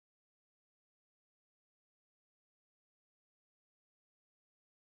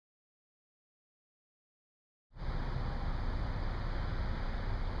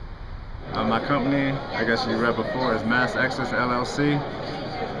My company, I guess you read before, is Mass Exodus LLC.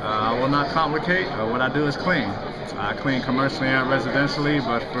 I will not complicate. What I do is clean. I clean commercially and residentially,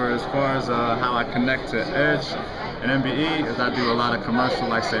 but for as far as how I connect to Edge and MBE, is I do a lot of commercial,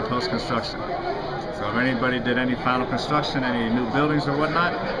 like say post-construction. So if anybody did any final construction, any new buildings or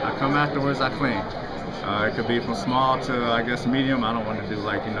whatnot, I come afterwards, I clean. It could be from small to, I guess, medium. I don't want to do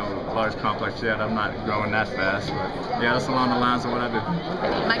like, large complex yet. I'm not growing that fast, but yeah, that's along the lines of what I do.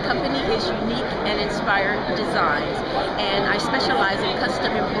 My company is Unique and Inspired Designs, and I specialize in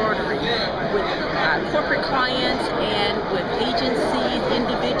custom embroidery with corporate clients and with agencies,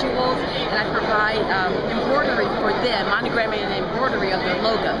 individuals, and I provide embroidery for them, monogramming and embroidery of their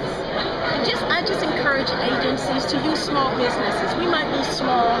logos. I just encourage agencies to use small businesses. We might be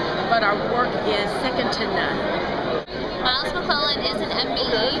small, but our work is second to none. Miles McClellan is an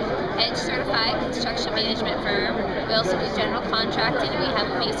MBE, Edge Certified Construction Management firm. We also do general contracting, and we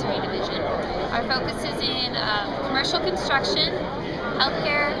have a masonry division. Our focus is in commercial construction,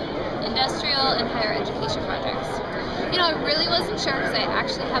 healthcare, industrial, and higher education projects. I really wasn't sure because I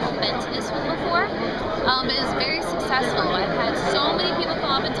actually haven't been to this one before, but it was very successful. I've had so many people come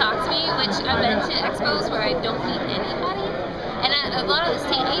up and talk to me, which I've been to expos where I don't meet anybody. And a lot of the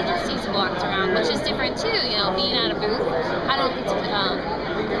state agencies have walked around, which is different too, being at a booth. I don't get to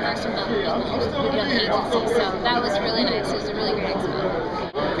converse with other people, the agencies, so that was really nice. It was a really great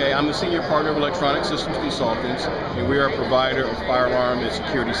expo. Okay, I'm the Senior Partner of Electronic Systems Consultants, and we are a provider of fire alarm and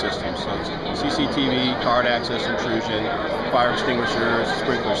security systems. So it's CCTV, card access intrusion, fire extinguishers,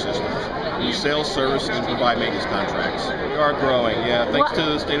 sprinkler systems. We sell, service, and provide maintenance contracts. We are growing, yeah. Thanks to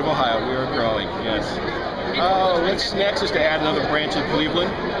the state of Ohio, we are growing, yes. What's next is to add another branch in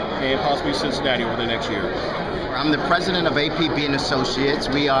Cleveland and possibly Cincinnati over the next year. I'm the president of APB and Associates.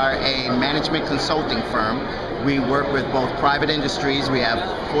 We are a management consulting firm. We work with both private industries. We have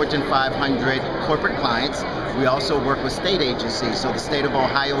Fortune 500 corporate clients. We also work with state agencies. So the state of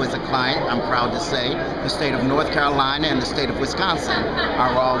Ohio is a client, I'm proud to say. The state of North Carolina and the state of Wisconsin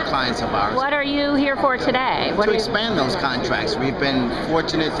are all clients of ours. What are you here for today? To expand those contracts. We've been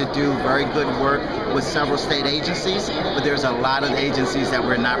fortunate to do very good work with several state agencies, but there's a lot of agencies that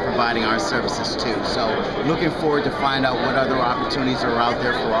we're not providing our services to. So looking forward to find out what other opportunities are out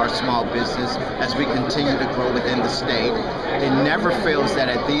there for our small business as we continue to grow within the state. It never fails that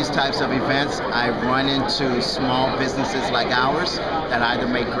at these types of events, I run into small businesses like ours that either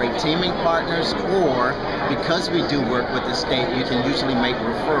make great teaming partners, or because we do work with the state, we can usually make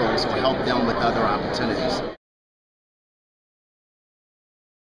referrals or help them with other opportunities.